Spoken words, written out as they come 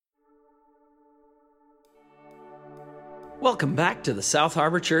Welcome back to the South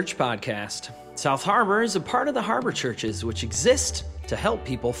Harbor Church podcast. South Harbor is a part of the Harbor Churches, which exist to help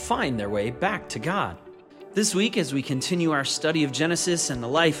people find their way back to God. This week, as we continue our study of Genesis and the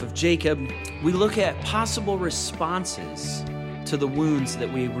life of Jacob, we look at possible responses to the wounds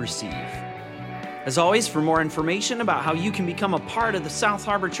that we receive. As always, for more information about how you can become a part of the South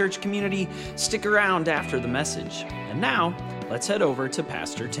Harbor Church community, stick around after the message. And now, let's head over to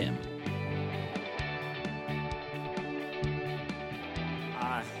Pastor Tim.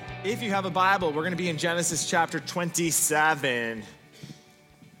 If you have a Bible, we're going to be in Genesis chapter 27.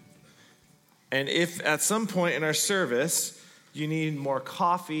 And if at some point in our service you need more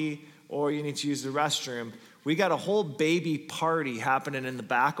coffee or you need to use the restroom, we got a whole baby party happening in the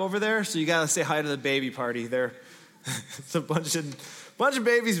back over there. So you got to say hi to the baby party. It's a bunch of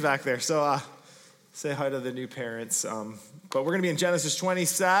babies back there. So say hi to the new parents. But we're going to be in Genesis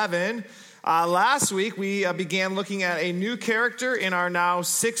 27. Last week, we began looking at a new character in our now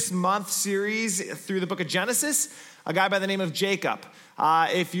 6-month series through the book of Genesis, a guy by the name of Jacob.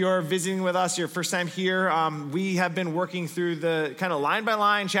 If you're visiting with us, your first time here, we have been working through the kind of line by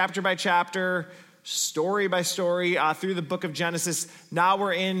line, chapter by chapter, story by story through the book of Genesis. Now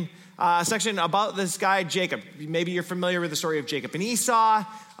we're in a section about this guy, Jacob. Maybe you're familiar with the story of Jacob and Esau.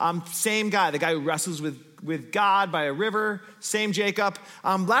 Same guy, the guy who wrestles with God by a river, same Jacob.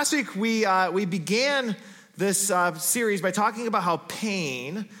 Last week, we began this series by talking about how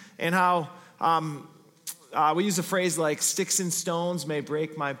pain and how we use a phrase like, sticks and stones may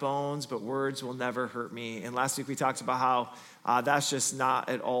break my bones, but words will never hurt me. And last week, we talked about how that's just not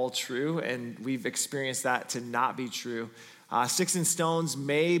at all true, and we've experienced that to not be true. Sticks and stones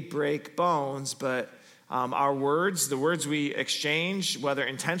may break bones, but our words, the words we exchange, whether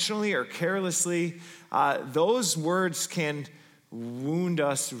intentionally or carelessly, those words can wound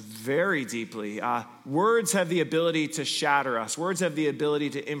us very deeply. Words have the ability to shatter us. Words have the ability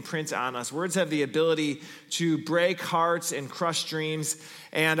to imprint on us. Words have the ability to break hearts and crush dreams.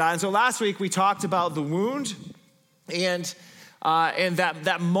 And so last week we talked about the wound and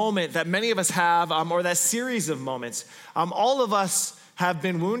that moment that many of us have, or that series of moments. All of us have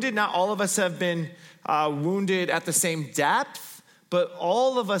been wounded. Not all of us have been wounded at the same depth, but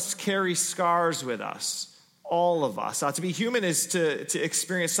all of us carry scars with us. All of us. To be human is to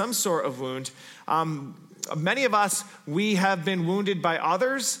experience some sort of wound. Many of us, we have been wounded by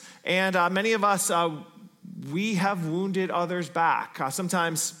others, and many of us, we have wounded others back.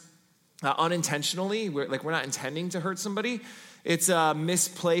 Sometimes unintentionally, we're not intending to hurt somebody. It's a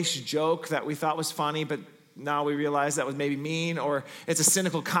misplaced joke that we thought was funny, but now we realize that was maybe mean, or it's a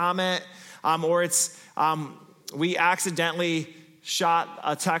cynical comment, or it's we accidentally shot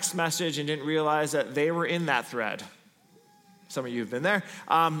a text message and didn't realize that they were in that thread. Some of you have been there.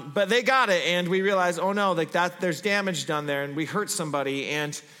 But they got it, and we realized, oh no, there's damage done there, and we hurt somebody,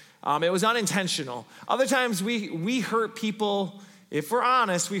 and it was unintentional. Other times we hurt people, if we're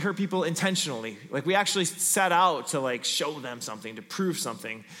honest, we hurt people intentionally. Like we actually set out to show them something, to prove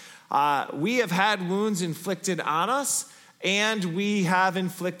something. We have had wounds inflicted on us, and we have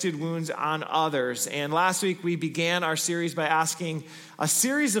inflicted wounds on others. And last week, we began our series by asking a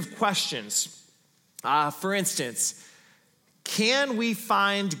series of questions. For instance, can we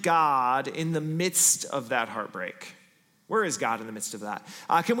find God in the midst of that heartbreak? Where is God in the midst of that?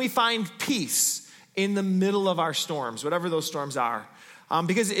 Can we find peace in the middle of our storms, whatever those storms are?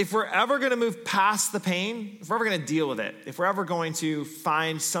 Because if we're ever going to move past the pain, if we're ever going to deal with it, if we're ever going to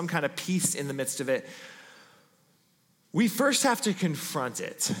find some kind of peace in the midst of it, we first have to confront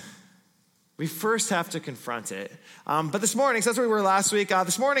it. But this morning, so that's where we were last week.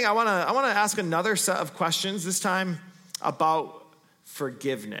 This morning, I want to ask another set of questions, this time about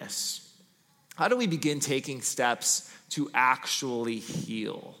forgiveness. How do we begin taking steps to actually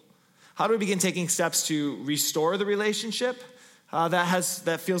heal? How do we begin taking steps to restore the relationship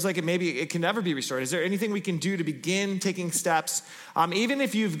that feels like it can never be restored? Is there anything we can do to begin taking steps, even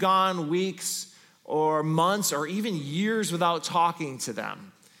if you've gone weeks or months or even years without talking to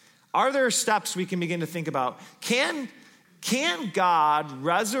them? Are there steps we can begin to think about? Can God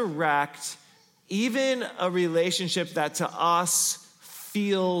resurrect even a relationship that to us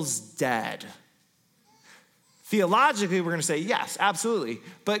feels dead? Theologically, we're going to say yes, absolutely.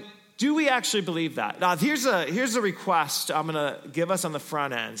 But do we actually believe that? Now, here's a request I'm going to give us on the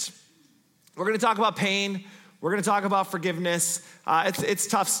front end. We're going to talk about pain. We're going to talk about forgiveness. It's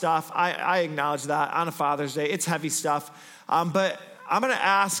tough stuff. I acknowledge that on a Father's Day. It's heavy stuff. But I'm going to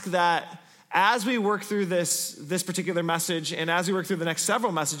ask that as we work through this particular message and as we work through the next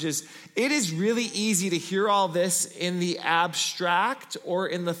several messages, it is really easy to hear all this in the abstract or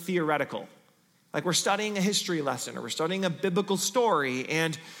in the theoretical. Like we're studying a history lesson or we're studying a biblical story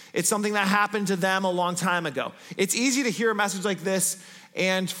and it's something that happened to them a long time ago. It's easy to hear a message like this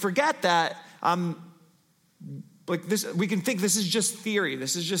and forget that like this, we can think this is just theory.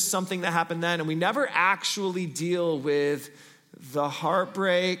 This is just something that happened then. And we never actually deal with the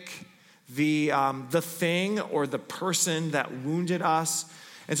heartbreak, the thing or the person that wounded us.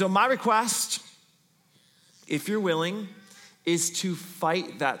 And so my request, if you're willing, is to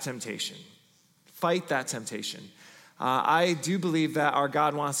fight that temptation. Fight that temptation. I do believe that our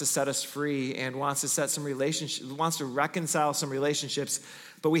God wants to set us free and wants to set some relationships, wants to reconcile some relationships,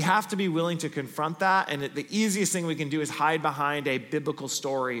 but we have to be willing to confront that. And the easiest thing we can do is hide behind a biblical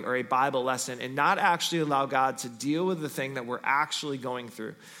story or a Bible lesson and not actually allow God to deal with the thing that we're actually going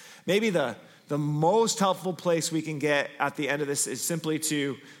through. Maybe the most helpful place we can get at the end of this is simply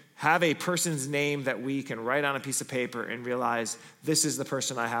to have a person's name that we can write on a piece of paper and realize this is the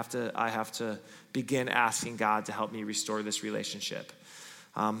person I have to begin asking God to help me restore this relationship.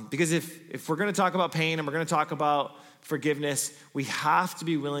 Because if we're going to talk about pain and we're going to talk about forgiveness, we have to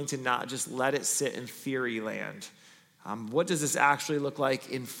be willing to not just let it sit in theory land. What does this actually look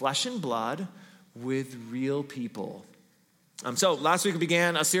like in flesh and blood with real people? So last week we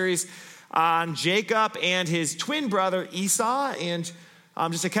began a series on Jacob and his twin brother Esau. And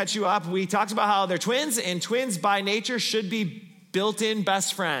just to catch you up, we talked about how they're twins, and twins by nature should be built-in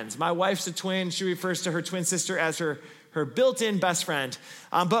best friends. My wife's a twin. She refers to her twin sister as her built-in best friend.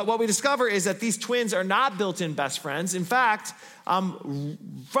 But what we discover is that these twins are not built-in best friends. In fact,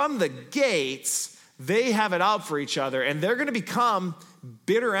 from the gates, they have it out for each other, and they're going to become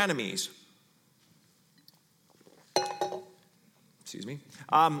bitter enemies. Excuse me.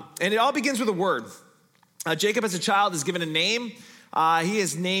 And it all begins with a word. Jacob as a child is given a name. He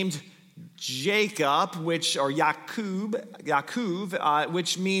is named Jacob, Yaakov,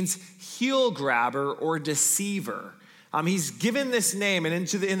 which means heel grabber or deceiver. He's given this name,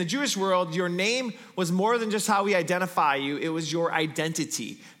 and in the Jewish world, your name was more than just how we identify you. It was your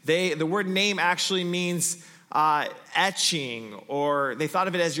identity. The word name actually means etching, or they thought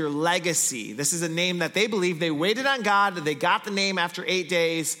of it as your legacy. This is a name that they believe they waited on God. They got the name after 8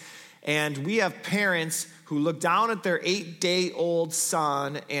 days, and we have parents who look down at their 8-day-old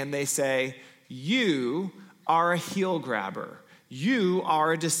son and they say, you are a heel grabber. You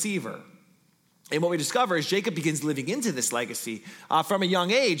are a deceiver. And what we discover is Jacob begins living into this legacy from a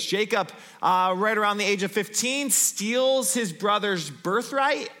young age. Jacob, right around the age of 15, steals his brother's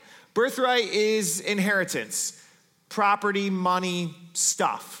birthright. Birthright is inheritance, property, money,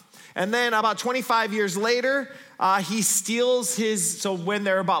 stuff. And then about 25 years later, he steals so when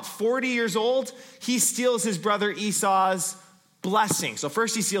they're about 40 years old, he steals his brother Esau's blessing. So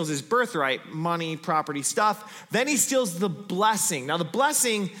first he steals his birthright, money, property, stuff. Then he steals the blessing. Now the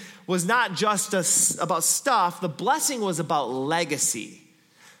blessing was not just about stuff. The blessing was about legacy.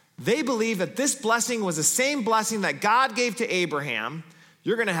 They believe that this blessing was the same blessing that God gave to Abraham.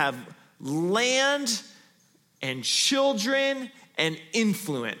 You're going to have land and children and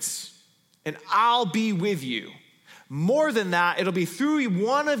influence, and I'll be with you. More than that, it'll be through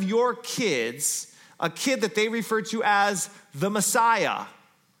one of your kids, a kid that they refer to as the Messiah.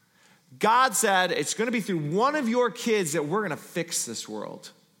 God said it's going to be through one of your kids that we're going to fix this world.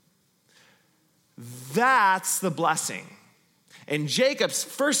 That's the blessing. And Jacob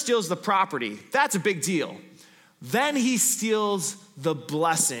first steals the property. That's a big deal. Then he steals the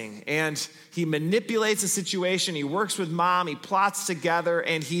blessing, and he manipulates the situation. He works with mom. He plots together,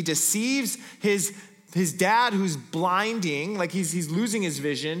 and he deceives his dad, who's blinding, like he's losing his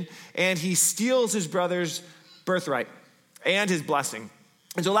vision, and he steals his brother's birthright and his blessing.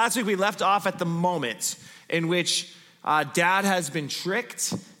 And so last week we left off at the moment in which dad has been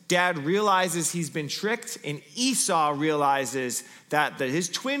tricked. Dad realizes he's been tricked, and Esau realizes that his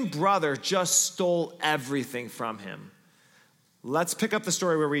twin brother just stole everything from him. Let's pick up the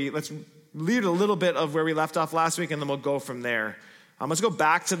story let's leave a little bit of where we left off last week, and then we'll go from there. Let's go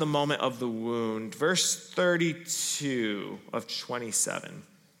back to the moment of the wound. Verse 32 of 27.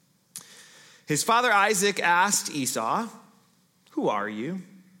 His father Isaac asked Esau, "Who are you?"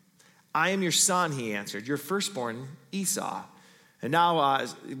 "I am your son," he answered, "your firstborn Esau." And now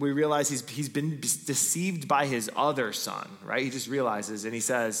we realize he's been deceived by his other son, right? He just realizes, and he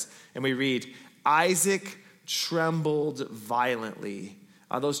says, and we read, Isaac trembled violently.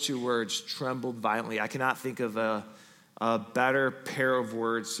 Those two words, trembled violently. I cannot think of a better pair of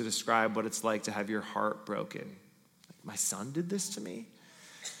words to describe what it's like to have your heart broken. My son did this to me?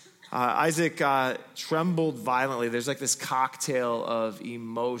 Isaac trembled violently. There's like this cocktail of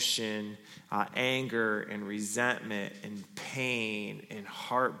emotion, anger and resentment and pain and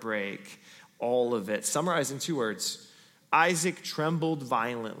heartbreak, all of it. Summarized in 2 words, Isaac trembled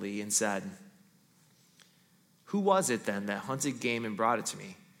violently and said, "Who was it then that hunted game and brought it to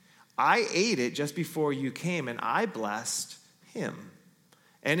me? I ate it just before you came, and I blessed him.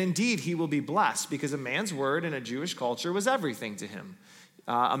 And indeed, he will be blessed, because a man's word in a Jewish culture was everything to him.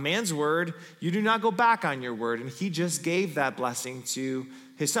 A man's word, you do not go back on your word." And he just gave that blessing to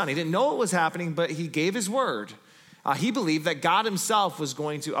his son. He didn't know what was happening, but he gave his word. He believed that God himself was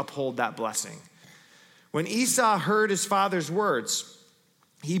going to uphold that blessing. When Esau heard his father's words,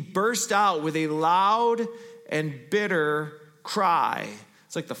 he burst out with a loud and bitter cry.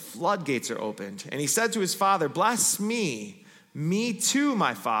 It's like the floodgates are opened. And he said to his father, "Bless me too,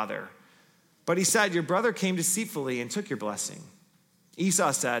 my father." But he said, "Your brother came deceitfully and took your blessing."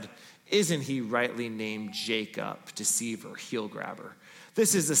 Esau said, "Isn't he rightly named Jacob, deceiver, heel grabber?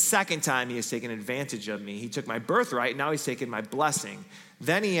 This is the second time he has taken advantage of me. He took my birthright, now he's taken my blessing."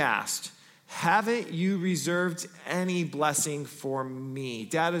 Then he asked, "Haven't you reserved any blessing for me?"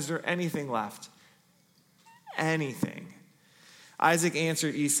 Dad, is there anything left? Anything. Isaac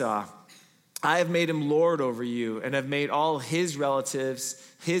answered Esau, "I have made him lord over you, and have made all his relatives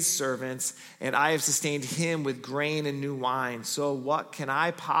his servants, and I have sustained him with grain and new wine. So what can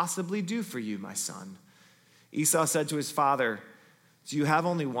I possibly do for you, my son?" Esau said to his father, "Do you have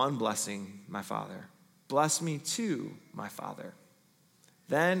only one blessing, my father? Bless me too, my father."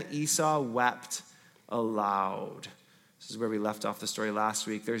 Then Esau wept aloud. This is where we left off the story last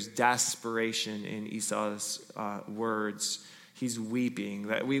week. There's desperation in Esau's words. He's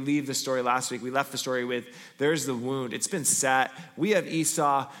weeping. We leave the story last week. We left the story with, there's the wound. It's been set. We have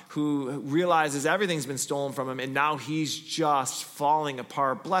Esau who realizes everything's been stolen from him, and now he's just falling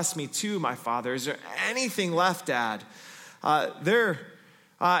apart. "Bless me too, my father. Is there anything left, Dad?"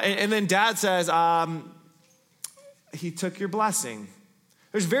 And then Dad says, "He took your blessing."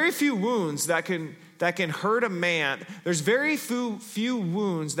 There's very few wounds that can hurt a man. There's very few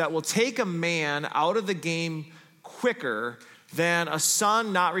wounds that will take a man out of the game quicker than a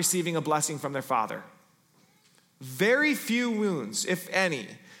son not receiving a blessing from their father. Very few wounds, if any,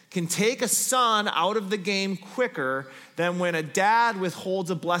 can take a son out of the game quicker than when a dad withholds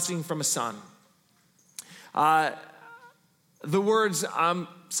a blessing from a son. The words,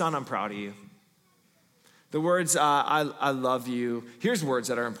 "Son, I'm proud of you." The words, I love you. Here's words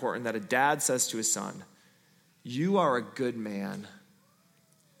that are important that a dad says to his son. "You are a good man,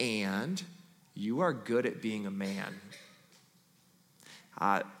 and you are good at being a man."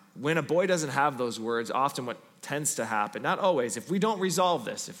 When a boy doesn't have those words, often what tends to happen, not always, if we don't resolve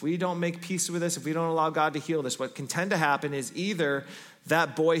this, if we don't make peace with this, if we don't allow God to heal this, what can tend to happen is either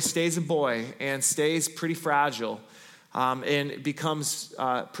that boy stays a boy and stays pretty fragile and becomes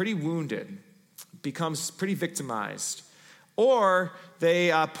pretty wounded, becomes pretty victimized, or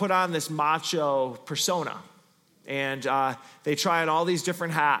they put on this macho persona and they try on all these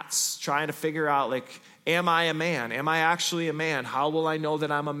different hats, trying to figure out, like, am I a man? Am I actually a man? How will I know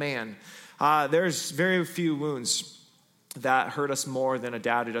that I'm a man? There's very few wounds that hurt us more than a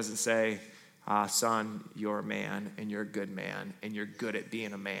dad who doesn't say, "Son, you're a man, and you're a good man, and you're good at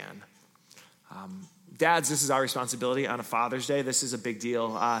being a man." Dads, this is our responsibility on a Father's Day. This is a big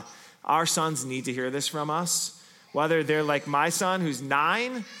deal. Our sons need to hear this from us, whether they're like my son who's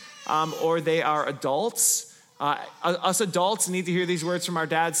 9 or they are adults. Us adults need to hear these words from our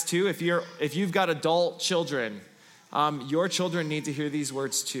dads too. If you've got adult children, your children need to hear these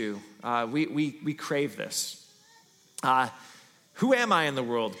words too. We crave this. Who am I in the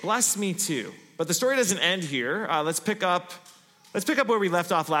world? Bless me too. But the story doesn't end here. Let's pick up where we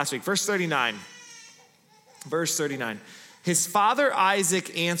left off last week. Verse 39. His father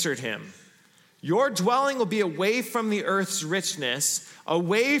Isaac answered him, "Your dwelling will be away from the earth's richness,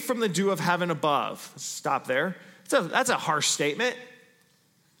 away from the dew of heaven above." Let's stop there. That's a harsh statement.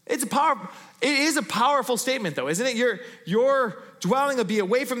 It is a powerful statement, though, isn't it? Your dwelling will be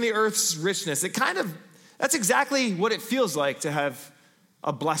away from the earth's richness. That's exactly what it feels like to have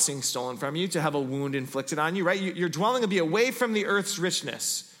a blessing stolen from you, to have a wound inflicted on you, right? Your dwelling will be away from the earth's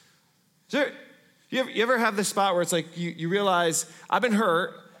richness. You ever have this spot where it's like you realize, I've been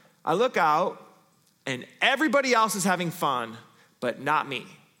hurt, I look out, and everybody else is having fun, but not me.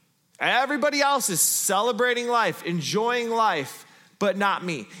 Everybody else is celebrating life, enjoying life, but not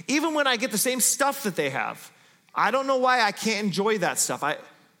me. Even when I get the same stuff that they have, I don't know why I can't enjoy that stuff.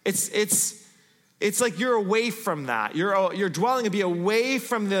 It's like you're away from that. Your dwelling will be away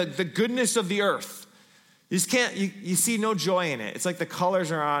from the goodness of the earth. You just can't, you see no joy in it. It's like the colors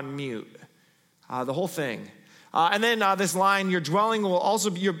are on mute. The whole thing. And then this line, your dwelling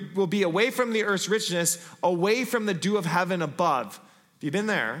will be away from the earth's richness, away from the dew of heaven above. Have you been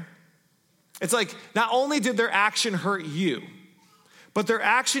there? It's like not only did their action hurt you, but their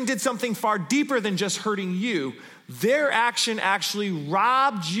action did something far deeper than just hurting you. Their action actually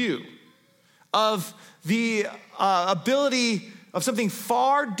robbed you of the ability of something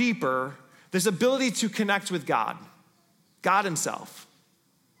far deeper, this ability to connect with God himself.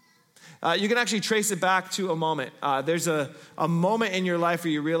 You can actually trace it back to a moment. There's a moment in your life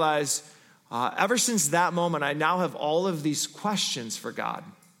where you realize, ever since that moment, I now have all of these questions for God.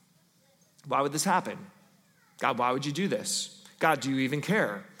 Why would this happen? God, why would you do this? God, do you even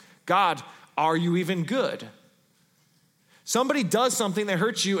care? God, are you even good? Somebody does something that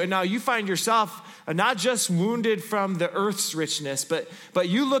hurts you, and now you find yourself not just wounded from the earth's richness, but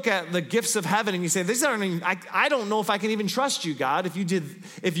you look at the gifts of heaven and you say, I don't know if I can even trust you, God.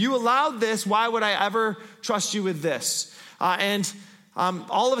 If you allowed this, why would I ever trust you with this?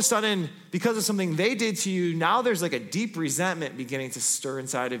 All of a sudden, because of something they did to you, now there's like a deep resentment beginning to stir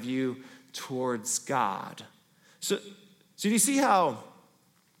inside of you towards God. So do you see how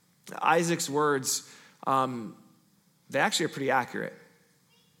Isaac's words, they actually are pretty accurate?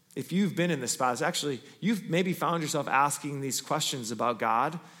 If you've been in this spot, actually, you've maybe found yourself asking these questions about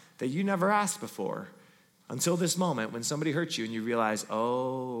God that you never asked before until this moment when somebody hurt you and you realize,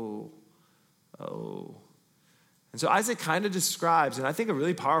 oh. And so Isaac kind of describes, in I think a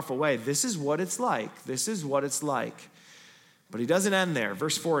really powerful way, this is what it's like. This is what it's like. But he doesn't end there.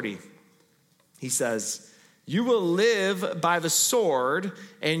 Verse 40, he says, you will live by the sword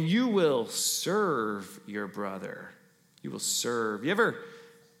and you will serve your brother. You will serve. You ever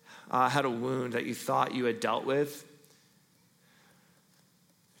had a wound that you thought you had dealt with?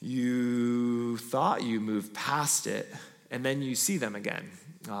 You thought you moved past it, and then you see them again.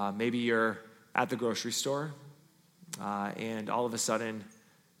 Maybe you're at the grocery store, and all of a sudden,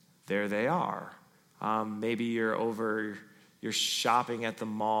 there they are. Maybe you're shopping at the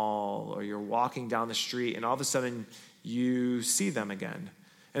mall, or you're walking down the street, and all of a sudden, you see them again.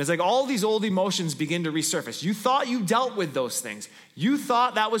 And it's like all these old emotions begin to resurface. You thought you dealt with those things. You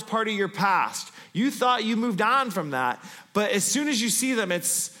thought that was part of your past. You thought you moved on from that. But as soon as you see them,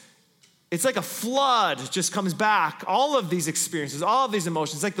 it's like a flood just comes back. All of these experiences, all of these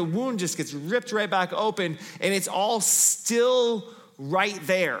emotions, like the wound just gets ripped right back open, and it's all still right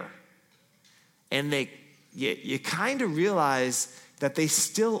there. And you kind of realize that they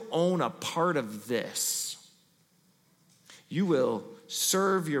still own a part of this. You will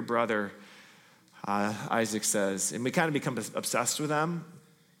serve your brother, Isaac says. And we kind of become obsessed with them.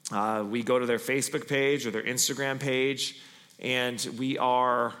 We go to their Facebook page or their Instagram page, and we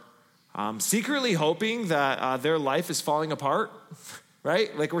are secretly hoping that their life is falling apart,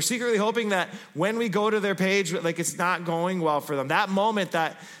 right? Like we're secretly hoping that when we go to their page, like it's not going well for them. That moment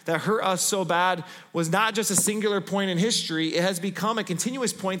that hurt us so bad was not just a singular point in history. It has become a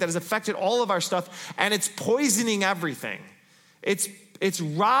continuous point that has affected all of our stuff, and it's poisoning everything. It's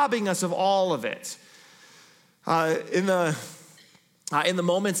robbing us of all of it. In the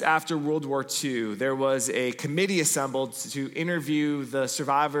moments after World War II, there was a committee assembled to interview the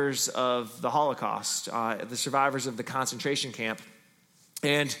survivors of the Holocaust, the survivors of the concentration camp.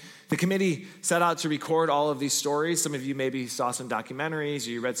 And the committee set out to record all of these stories. Some of you maybe saw some documentaries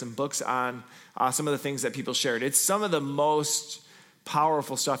or you read some books on some of the things that people shared. It's some of the most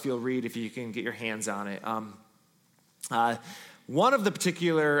powerful stuff you'll read if you can get your hands on it. One of the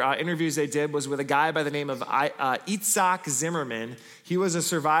particular interviews they did was with a guy by the name of Itzhak Zimmerman. He was a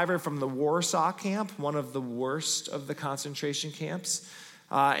survivor from the Warsaw camp, one of the worst of the concentration camps.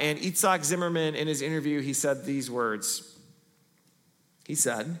 And Itzhak Zimmerman, in his interview, he said these words. He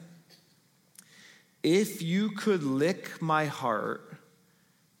said, "If you could lick my heart,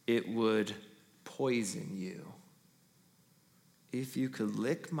 it would poison you. If you could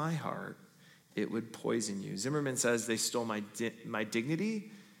lick my heart, it would poison you." Zimmerman says they stole my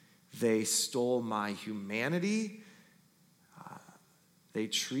dignity. They stole my humanity. They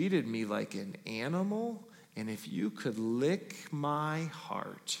treated me like an animal. And if you could lick my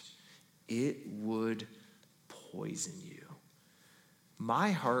heart, it would poison you.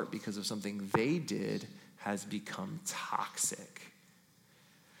 My heart, because of something they did, has become toxic.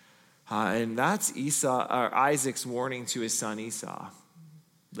 And that's Isaac's warning to his son Esau.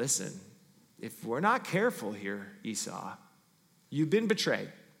 Listen, if we're not careful here, Esau, you've been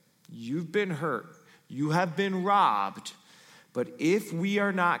betrayed. You've been hurt. You have been robbed. But if we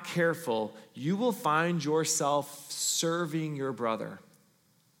are not careful, you will find yourself serving your brother.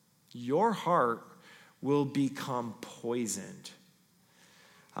 Your heart will become poisoned.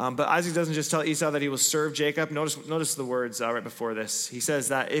 But Isaac doesn't just tell Esau that he will serve Jacob. Notice the words right before this. He says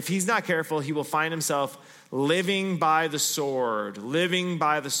that if he's not careful, he will find himself living by the sword. Living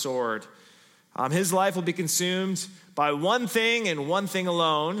by the sword. His life will be consumed by one thing and one thing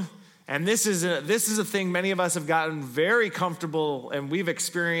alone. And this is a thing many of us have gotten very comfortable and we've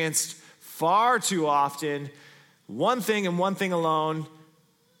experienced far too often. One thing and one thing alone: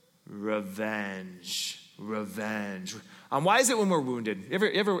 revenge. Revenge. Why is it when we're wounded? You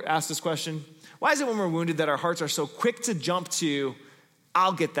ever ask this question? Why is it when we're wounded that our hearts are so quick to jump to,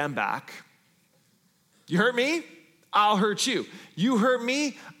 I'll get them back? You hurt me? I'll hurt you. You hurt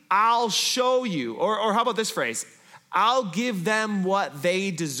me? I'll show you. Or how about this phrase? I'll give them what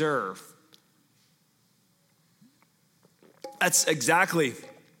they deserve. That's exactly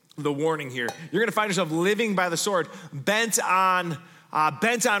the warning here. You're going to find yourself living by the sword, bent on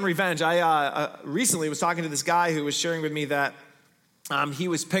revenge. I recently was talking to this guy who was sharing with me that he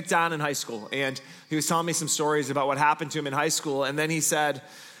was picked on in high school, and he was telling me some stories about what happened to him in high school. And then he said,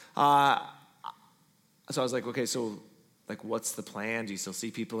 so I was like, okay, so like, what's the plan? Do you still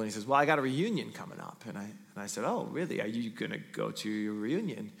see people? And he says, well, I got a reunion coming up. And I said, oh, really? Are you going to go to your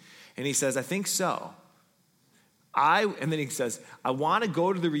reunion? And he says, I think so. And then he says, I want to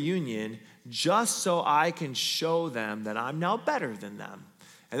go to the reunion just so I can show them that I'm now better than them.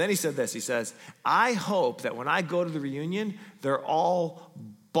 And then he said this, he says, I hope that when I go to the reunion, they're all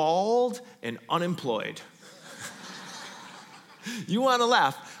bald and unemployed. You want to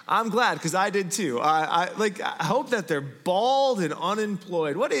laugh? I'm glad, because I did too. I hope that they're bald and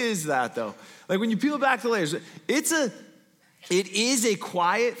unemployed. What is that, though? Like, when you peel back the layers, it is a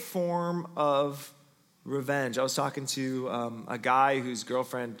quiet form of revenge. I was talking to a guy whose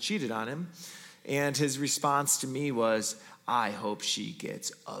girlfriend cheated on him, and his response to me was, I hope she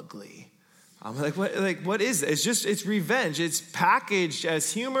gets ugly. I'm like, what? Like, what is it? It's revenge. It's packaged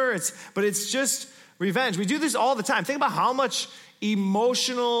as humor. But it's just revenge. We do this all the time. Think about how much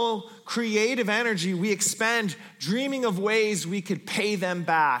emotional, creative energy we expend dreaming of ways we could pay them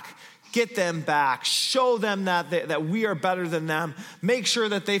back, get them back, show them that we are better than them, make sure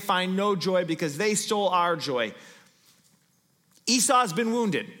that they find no joy because they stole our joy. Esau's been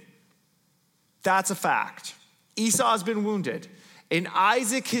wounded. That's a fact. Esau's been wounded. And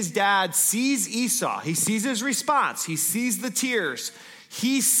Isaac, his dad, sees Esau. He sees his response. He sees the tears.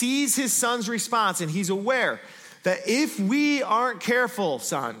 He sees his son's response, and he's aware that if we aren't careful,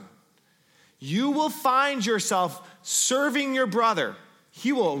 son, you will find yourself serving your brother.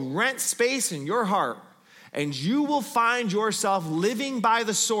 He will rent space in your heart, and you will find yourself living by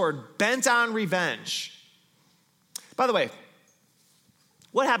the sword, bent on revenge. By the way,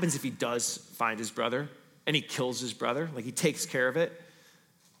 what happens if he does find his brother and he kills his brother? Like, he takes care of it.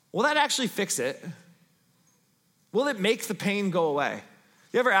 Will that actually fix it? Will it make the pain go away?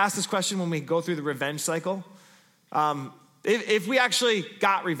 You ever ask this question when we go through the revenge cycle? If we actually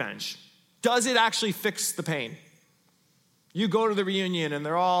got revenge, does it actually fix the pain? You go to the reunion and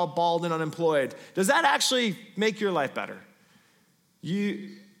they're all bald and unemployed. Does that actually make your life better?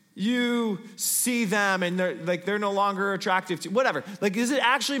 You see them and they're no longer attractive to you, whatever. Like, does it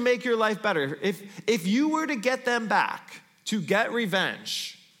actually make your life better? If you were to get them back, to get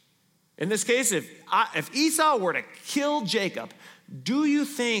revenge, in this case, if Esau were to kill Jacob, do you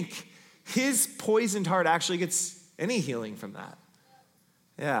think his poisoned heart actually gets any healing from that?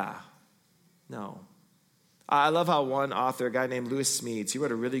 Yeah. No. I love how one author, a guy named Lewis Smedes, he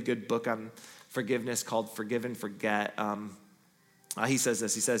wrote a really good book on forgiveness called Forgive and Forget. He says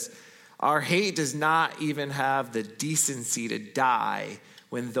this. He says, our hate does not even have the decency to die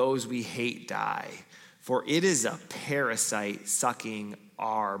when those we hate die, for it is a parasite sucking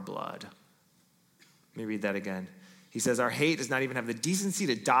our blood. Let me read that again. He says, our hate does not even have the decency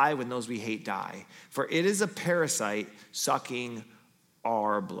to die when those we hate die, for it is a parasite sucking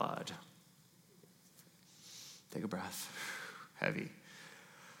our blood. Take a breath. Heavy.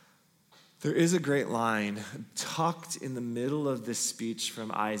 There is a great line tucked in the middle of this speech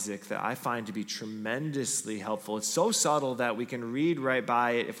from Isaac that I find to be tremendously helpful. It's so subtle that we can read right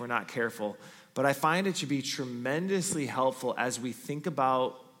by it if we're not careful, but I find it to be tremendously helpful as we think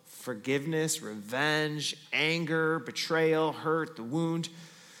about forgiveness, revenge, anger, betrayal, hurt, the wound.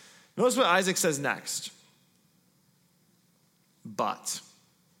 Notice what Isaac says next. But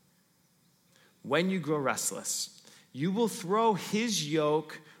when you grow restless, you will throw his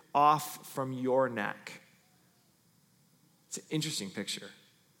yoke off from your neck. It's an interesting picture.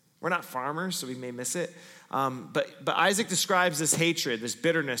 We're not farmers, so we may miss it. But Isaac describes this hatred, this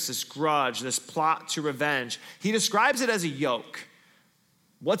bitterness, this grudge, this plot to revenge. He describes it as a yoke.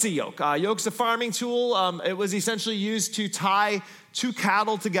 What's a yoke? Yoke's a farming tool. It was essentially used to tie two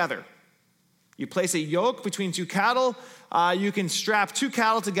cattle together. You place a yoke between two cattle. You can strap two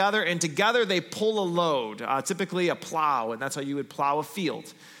cattle together, and together they pull a load, typically a plow, and that's how you would plow a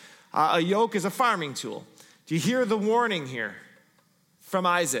field. A yoke is a farming tool. Do you hear the warning here from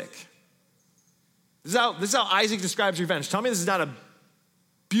Isaac? This is how Isaac describes revenge. Tell me this is not a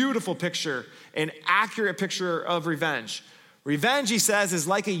beautiful picture, an accurate picture of revenge. Revenge, he says, is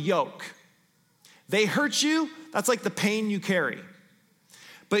like a yoke. They hurt you, that's like the pain you carry.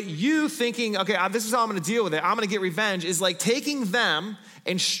 But you thinking, okay, this is how I'm going to deal with it, I'm going to get revenge, is like taking them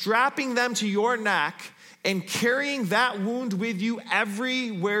and strapping them to your neck and carrying that wound with you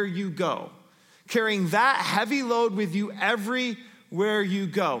everywhere you go. Carrying that heavy load with you everywhere you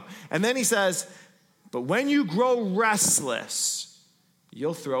go. And then he says, but when you grow restless,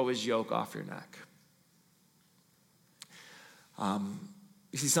 you'll throw his yoke off your neck.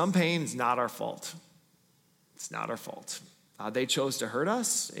 You see, some pain is not our fault. It's not our fault. They chose to hurt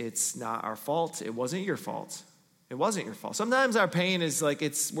us. It's not our fault. It wasn't your fault. It wasn't your fault. Sometimes our pain is like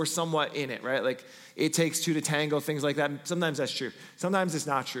we're somewhat in it, right? Like it takes two to tango, things like that. Sometimes that's true. Sometimes it's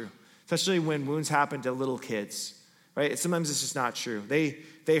not true, especially when wounds happen to little kids, right? Sometimes it's just not true.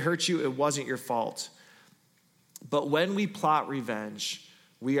 They hurt you. It wasn't your fault. But when we plot revenge,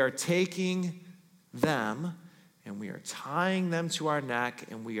 we are taking them and we are tying them to our neck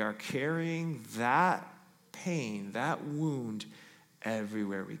and we are carrying that pain, that wound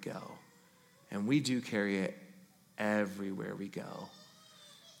everywhere we go. And we do carry it everywhere we go.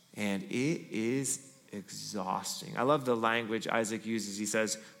 And it is exhausting. I love the language Isaac uses. He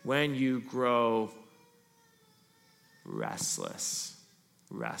says, when you grow restless.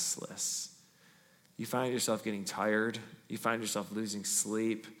 You find yourself getting tired. You find yourself losing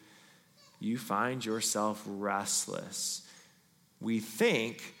sleep. You find yourself restless. We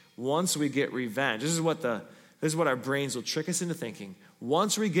think once we get revenge, this is what our brains will trick us into thinking.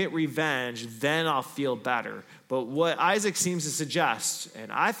 Once we get revenge, then I'll feel better. But what Isaac seems to suggest,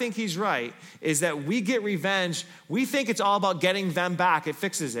 and I think he's right, is that we get revenge. We think it's all about getting them back. It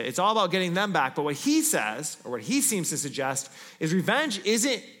fixes it. It's all about getting them back. But what he says, or what he seems to suggest, is revenge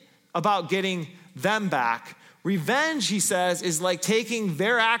isn't about getting them back. Revenge, he says, is like taking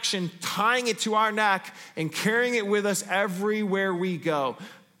their action, tying it to our neck, and carrying it with us everywhere we go,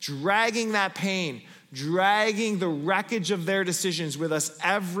 dragging that pain, dragging the wreckage of their decisions with us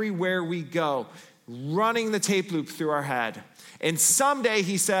everywhere we go, running the tape loop through our head. And someday,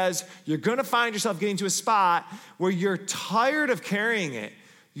 he says, you're going to find yourself getting to a spot where you're tired of carrying it.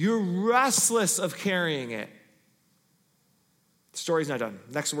 You're restless of carrying it. The story's not done.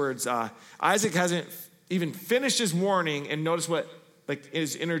 Next words, Isaac hasn't even finished his warning, and notice what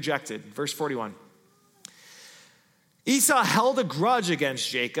is interjected. Verse 41. Esau held a grudge against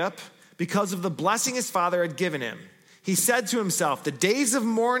Jacob because of the blessing his father had given him. He said to himself, the days of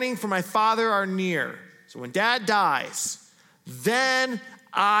mourning for my father are near. So when dad dies, then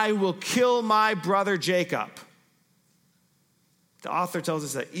I will kill my brother Jacob. The author tells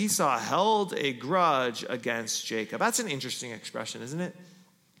us that Esau held a grudge against Jacob. That's an interesting expression, isn't it?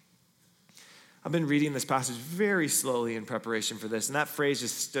 I've been reading this passage very slowly in preparation for this, and that phrase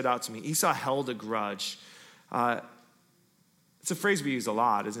just stood out to me. Esau held a grudge. It's a phrase we use a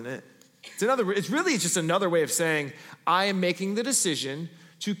lot, isn't it? It's really just another way of saying, I am making the decision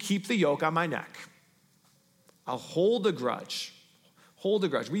to keep the yoke on my neck. I'll hold a grudge. Hold a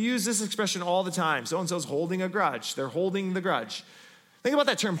grudge. We use this expression all the time. So-and-so's holding a grudge. They're holding the grudge. Think about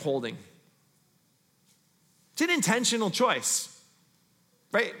that term, holding. It's an intentional choice,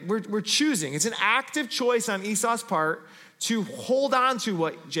 right? We're choosing. It's an active choice on Esau's part to hold on to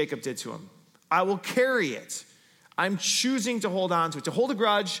what Jacob did to him. I will carry it. I'm choosing to hold on to it. To hold a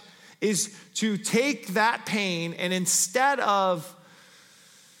grudge is to take that pain and instead of,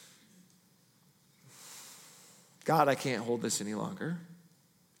 God, I can't hold this any longer,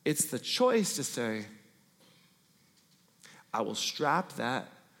 it's the choice to say, I will strap that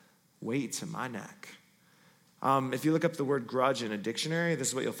weight to my neck. If you look up the word grudge in a dictionary, this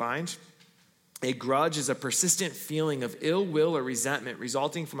is what you'll find. A grudge is a persistent feeling of ill will or resentment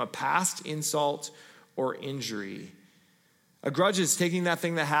resulting from a past insult or injury. A grudge is taking that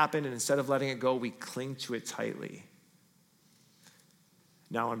thing that happened and instead of letting it go, we cling to it tightly.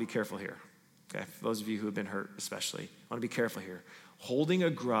 Now I want to be careful here. Okay, for those of you who have been hurt especially, I want to be careful here. Holding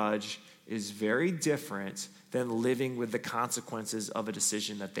a grudge is very different than living with the consequences of a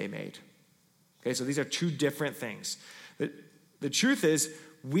decision that they made. Okay, so these are two different things. The truth is,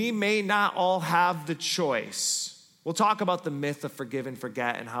 we may not all have the choice. We'll talk about the myth of forgive and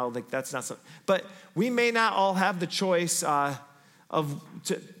forget and how that's not something. But we may not all have the choice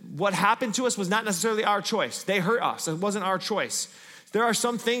what happened to us was not necessarily our choice. They hurt us. It wasn't our choice. There are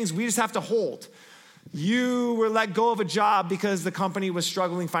some things we just have to hold. You were let go of a job because the company was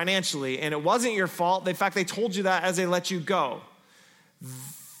struggling financially, and it wasn't your fault. In fact, they told you that as they let you go.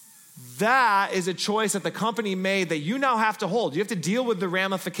 that is a choice that the company made that you now have to hold. You have to deal with the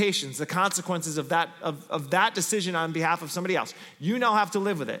ramifications, the consequences of that decision on behalf of somebody else. You now have to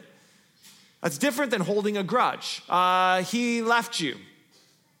live with it. That's different than holding a grudge. He left you,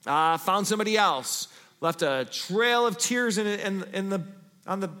 found somebody else, left a trail of tears in the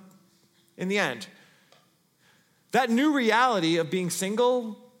end. That new reality of being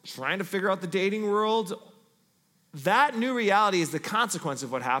single, trying to figure out the dating world, that new reality is the consequence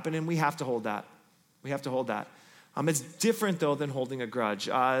of what happened, and we have to hold that. We have to hold that. It's different, though, than holding a grudge.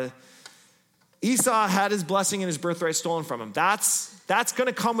 Esau had his blessing and his birthright stolen from him. That's going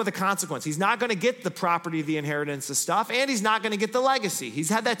to come with a consequence. He's not going to get the property, the inheritance, the stuff, and he's not going to get the legacy. He's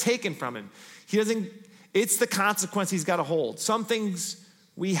had that taken from him. It's the consequence he's got to hold. Some things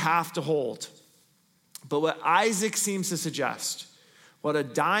we have to hold. But what Isaac seems to suggest, what a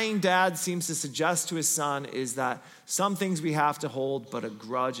dying dad seems to suggest to his son, is that some things we have to hold, but a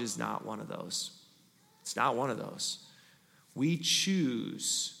grudge is not one of those. It's not one of those. We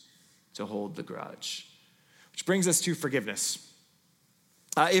choose to hold the grudge. Which brings us to forgiveness.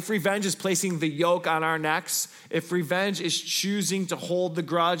 If revenge is placing the yoke on our necks, if revenge is choosing to hold the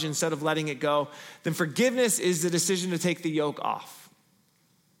grudge instead of letting it go, then forgiveness is the decision to take the yoke off.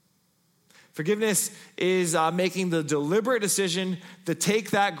 Forgiveness is making the deliberate decision to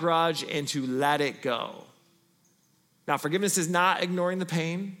take that grudge and to let it go. Now, forgiveness is not ignoring the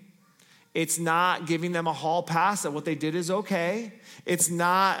pain. It's not giving them a hall pass that what they did is okay. It's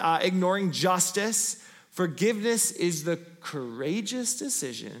not ignoring justice. Forgiveness is the courageous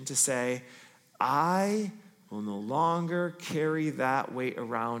decision to say, I will no longer carry that weight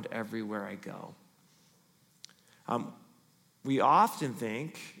around everywhere I go. We often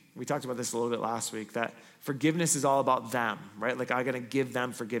think, we talked about this a little bit last week, that forgiveness is all about them, right? Like, I'm going to give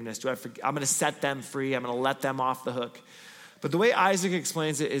them forgiveness. I'm going to set them free. I'm going to let them off the hook. But the way Isaac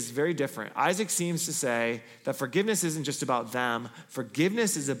explains it is very different. Isaac seems to say that forgiveness isn't just about them.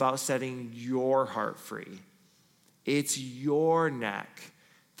 Forgiveness is about setting your heart free. It's your neck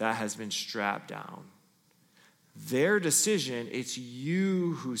that has been strapped down. Their decision, it's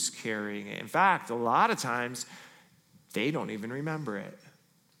you who's carrying it. In fact, a lot of times, they don't even remember it.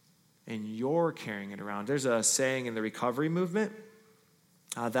 And you're carrying it around. There's a saying in the recovery movement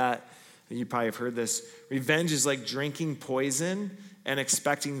that you probably have heard this. Revenge is like drinking poison and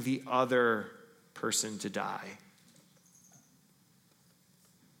expecting the other person to die.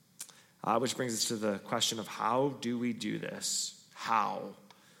 Which brings us to the question of how do we do this? How?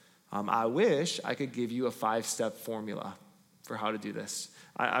 I wish I could give you a 5-step formula for how to do this.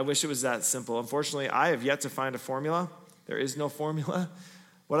 I wish it was that simple. Unfortunately, I have yet to find a formula. There is no formula.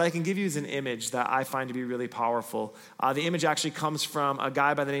 What I can give you is an image that I find to be really powerful. The image actually comes from a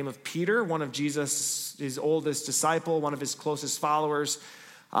guy by the name of Peter, one of Jesus, his oldest disciple, one of his closest followers.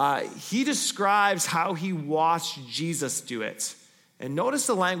 He describes how he watched Jesus do it. And notice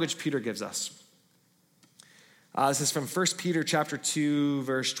the language Peter gives us. This is from 1 Peter chapter 2,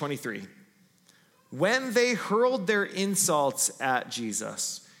 verse 23. When they hurled their insults at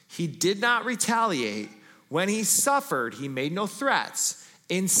Jesus, he did not retaliate. When he suffered, he made no threats.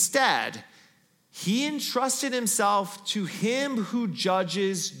 Instead, he entrusted himself to him who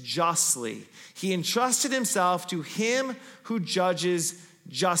judges justly. He entrusted himself to him who judges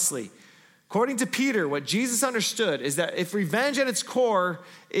justly. According to Peter, what Jesus understood is that if revenge at its core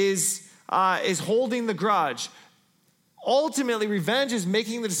is holding the grudge, ultimately revenge is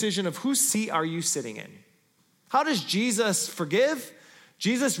making the decision of whose seat are you sitting in. How does Jesus forgive?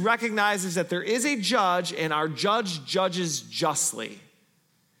 Jesus recognizes that there is a judge, and our judge judges justly.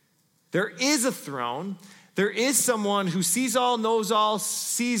 There is a throne. There is someone who sees all, knows all,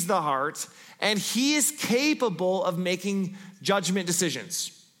 sees the heart, and he is capable of making judgment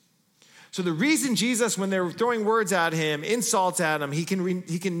decisions. So the reason Jesus, when they're throwing words at him, insults at him, he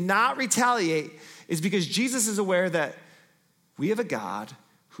cannot retaliate is because Jesus is aware that we have a God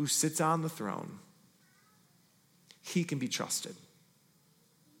who sits on the throne. He can be trusted.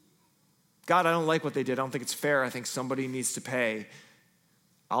 God, I don't like what they did. I don't think it's fair. I think somebody needs to pay.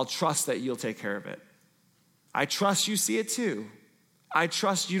 I'll trust that you'll take care of it. I trust you see it too. I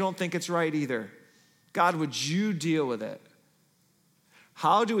trust you don't think it's right either. God, would you deal with it?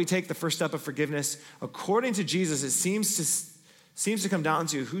 How do we take the first step of forgiveness? According to Jesus, it seems to come down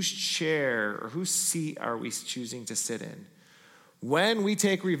to whose chair or whose seat are we choosing to sit in. When we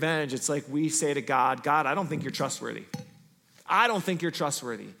take revenge, it's like we say to God, God, I don't think you're trustworthy. I don't think you're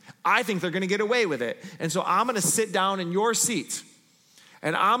trustworthy. I think they're going to get away with it. And so I'm going to sit down in your seat.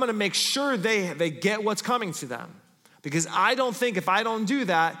 And I'm going to make sure they get what's coming to them. Because I don't think if I don't do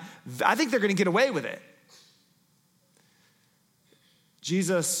that, I think they're going to get away with it.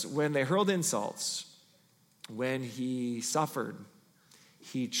 Jesus, when they hurled insults, when he suffered,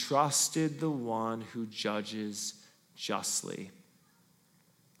 he trusted the one who judges justly.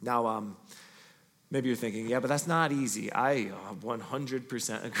 Now, maybe you're thinking, yeah, but that's not easy. I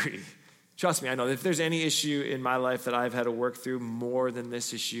 100% agree. Trust me, I know if there's any issue in my life that I've had to work through more than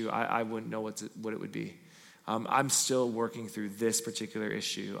this issue, I wouldn't know what it would be. I'm still working through this particular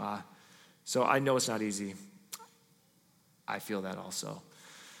issue. So I know it's not easy. I feel that also.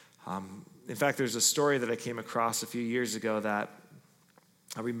 In fact, there's a story that I came across a few years ago that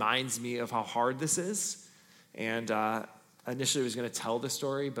reminds me of how hard this is. And initially I was going to tell the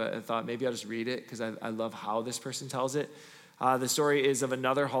story, but I thought maybe I'll just read it because I love how this person tells it. The story is of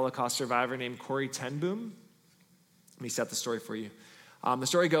another Holocaust survivor named Corrie ten Boom. Let me set the story for you. The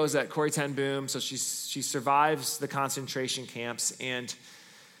story goes that Corrie ten Boom, so she survives the concentration camps, and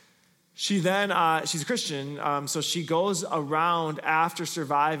she then, she's a Christian, so she goes around after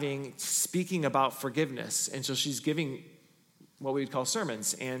surviving speaking about forgiveness. And so she's giving what we would call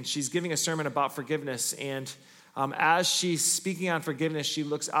sermons, and she's giving a sermon about forgiveness. And as she's speaking on forgiveness, she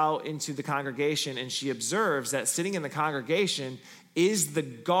looks out into the congregation and she observes that sitting in the congregation is the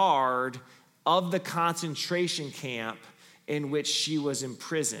guard of the concentration camp in which she was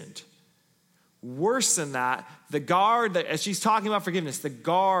imprisoned. Worse than that, the guard, as she's talking about forgiveness, the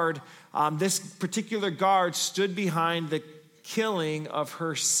guard, this particular guard stood behind the killing of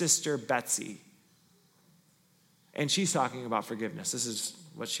her sister Betsy. And she's talking about forgiveness. This is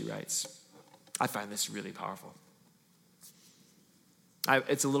what she writes. I find this really powerful.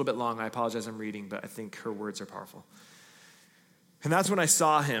 It's a little bit long. I apologize, I'm reading, but I think her words are powerful. And that's when I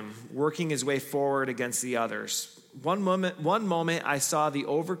saw him working his way forward against the others. One moment I saw the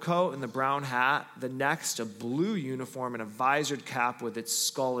overcoat and the brown hat, the next a blue uniform and a visored cap with its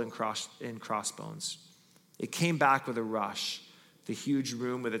skull and crossbones. It came back with a rush. The huge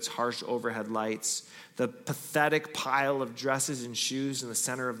room with its harsh overhead lights, the pathetic pile of dresses and shoes in the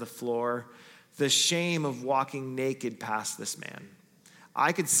center of the floor, the shame of walking naked past this man.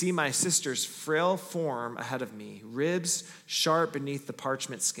 I could see my sister's frail form ahead of me, ribs sharp beneath the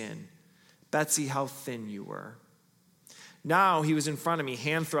parchment skin. Betsy, how thin you were. Now he was in front of me,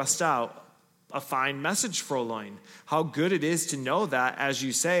 hand thrust out. A fine message, Fräulein. How good it is to know that, as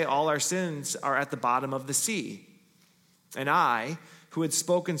you say, all our sins are at the bottom of the sea. And I, who had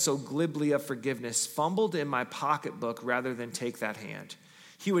spoken so glibly of forgiveness, fumbled in my pocketbook rather than take that hand.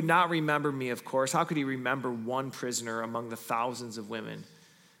 He would not remember me, of course. How could he remember one prisoner among the thousands of women?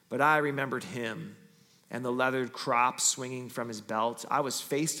 But I remembered him and the leathered crop swinging from his belt. I was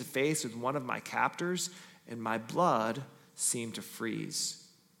face to face with one of my captors, and my blood seemed to freeze.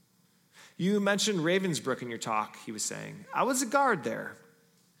 You mentioned Ravensbrück in your talk, he was saying. I was a guard there.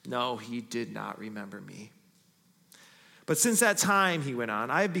 No, he did not remember me. But since that time, he went on,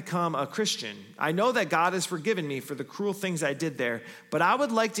 I have become a Christian. I know that God has forgiven me for the cruel things I did there, but I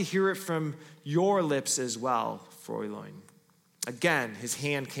would like to hear it from your lips as well, Fräulein. Again, his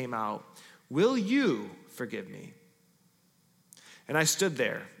hand came out. Will you forgive me? And I stood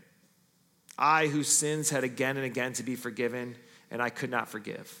there, I whose sins had again and again to be forgiven, and I could not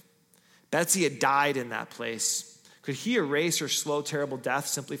forgive. Betsy had died in that place. Could he erase her slow, terrible death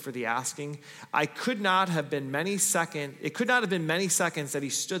simply for the asking? It could not have been many seconds that he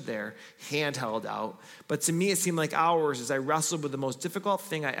stood there, hand held out. But to me, it seemed like hours as I wrestled with the most difficult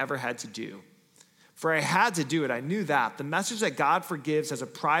thing I ever had to do. For I had to do it. I knew that. The message that God forgives has a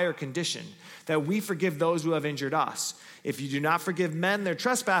prior condition, that we forgive those who have injured us. If you do not forgive men their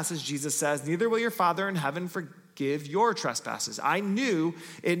trespasses, Jesus says, neither will your Father in heaven forgive your trespasses. I knew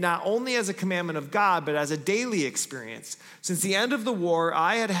it not only as a commandment of God, but as a daily experience. Since the end of the war,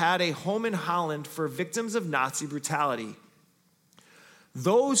 I had had a home in Holland for victims of Nazi brutality.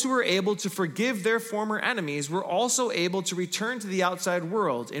 Those who were able to forgive their former enemies were also able to return to the outside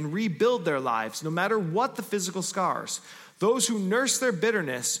world and rebuild their lives, no matter what the physical scars. Those who nursed their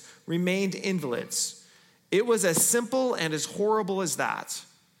bitterness remained invalids. It was as simple and as horrible as that.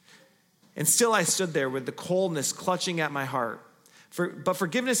 And still I stood there with the coldness clutching at my heart. But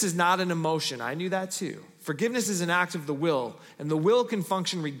forgiveness is not an emotion. I knew that too. Forgiveness is an act of the will, and the will can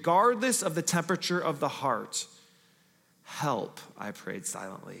function regardless of the temperature of the heart. Help, I prayed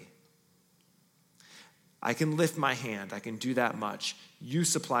silently. I can lift my hand. I can do that much. You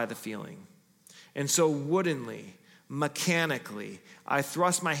supply the feeling. And so woodenly, mechanically, I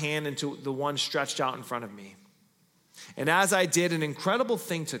thrust my hand into the one stretched out in front of me. And as I did, an incredible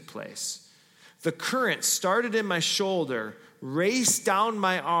thing took place. The current started in my shoulder, raced down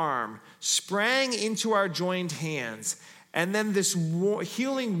my arm, sprang into our joined hands, and then this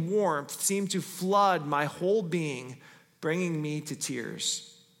healing warmth seemed to flood my whole being, bringing me to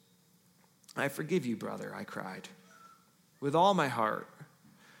tears. I forgive you, brother, I cried, with all my heart.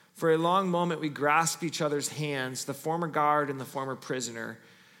 For a long moment, we grasped each other's hands, the former guard and the former prisoner.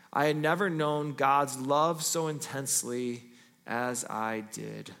 I had never known God's love so intensely as I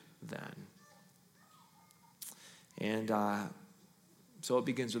did then. And so it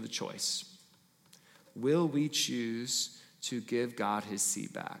begins with a choice. Will we choose to give God his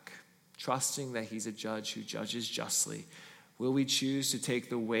seat back, trusting that he's a judge who judges justly? Will we choose to take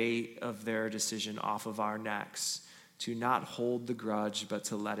the weight of their decision off of our necks, to not hold the grudge, but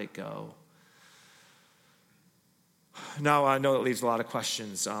to let it go? Now, I know it leaves a lot of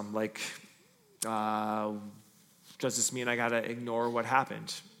questions, does this mean I got to ignore what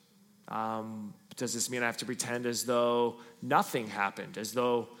happened? Does this mean I have to pretend as though nothing happened, as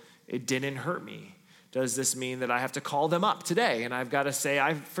though it didn't hurt me? Does this mean that I have to call them up today and I've got to say,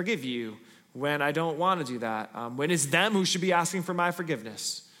 I forgive you, when I don't want to do that? When it's them who should be asking for my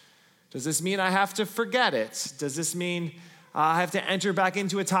forgiveness? Does this mean I have to forget it? Does this mean I have to enter back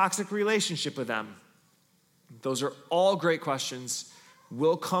into a toxic relationship with them? Those are all great questions.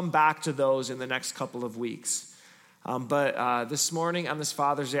 We'll come back to those in the next couple of weeks. But this morning on this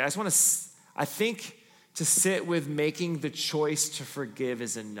Father's Day, I think to sit with making the choice to forgive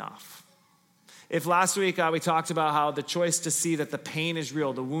is enough. If last week we talked about how the choice to see that the pain is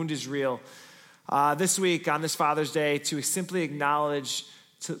real, the wound is real, this week on this Father's Day, to simply acknowledge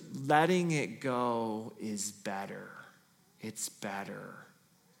to letting it go is better. It's better.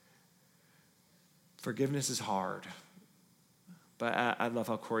 Forgiveness is hard. But I love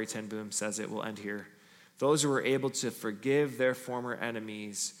how Corrie ten Boom says it. We'll end here. Those who were able to forgive their former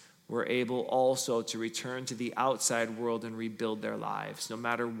enemies were able also to return to the outside world and rebuild their lives, no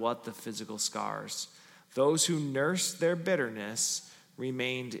matter what the physical scars. Those who nursed their bitterness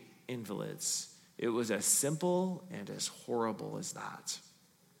remained invalids. It was as simple and as horrible as that.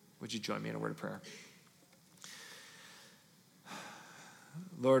 Would you join me in a word of prayer?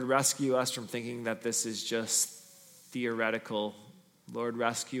 Lord, rescue us from thinking that this is just theoretical. Lord,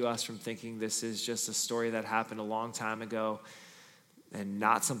 rescue us from thinking this is just a story that happened a long time ago and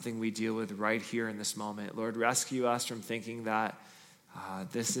not something we deal with right here in this moment. Lord, rescue us from thinking that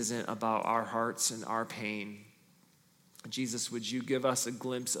this isn't about our hearts and our pain. Jesus, would you give us a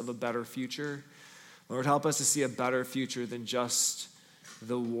glimpse of a better future? Lord, help us to see a better future than just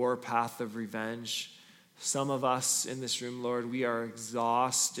the war path of revenge. Some of us in this room, Lord, we are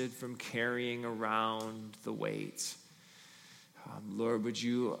exhausted from carrying around the weight. Lord, would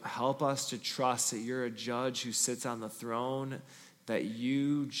you help us to trust that you're a judge who sits on the throne, that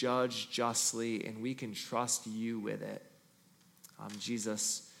you judge justly, and we can trust you with it.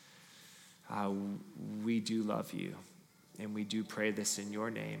 Jesus, we do love you, and we do pray this in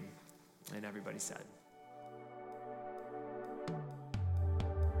your name. And everybody said.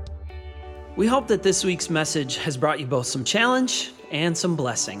 We hope that this week's message has brought you both some challenge and some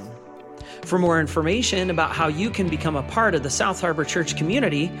blessing. For more information about how you can become a part of the South Harbor Church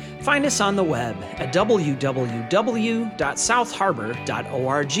community, find us on the web at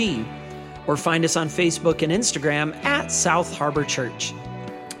www.southharbor.org or find us on Facebook and Instagram at South Harbor Church.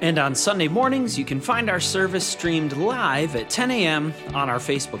 And on Sunday mornings, you can find our service streamed live at 10 a.m. on our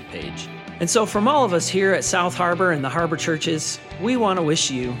Facebook page. And so from all of us here at South Harbor and the Harbor Churches, we want to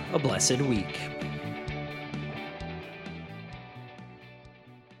wish you a blessed week.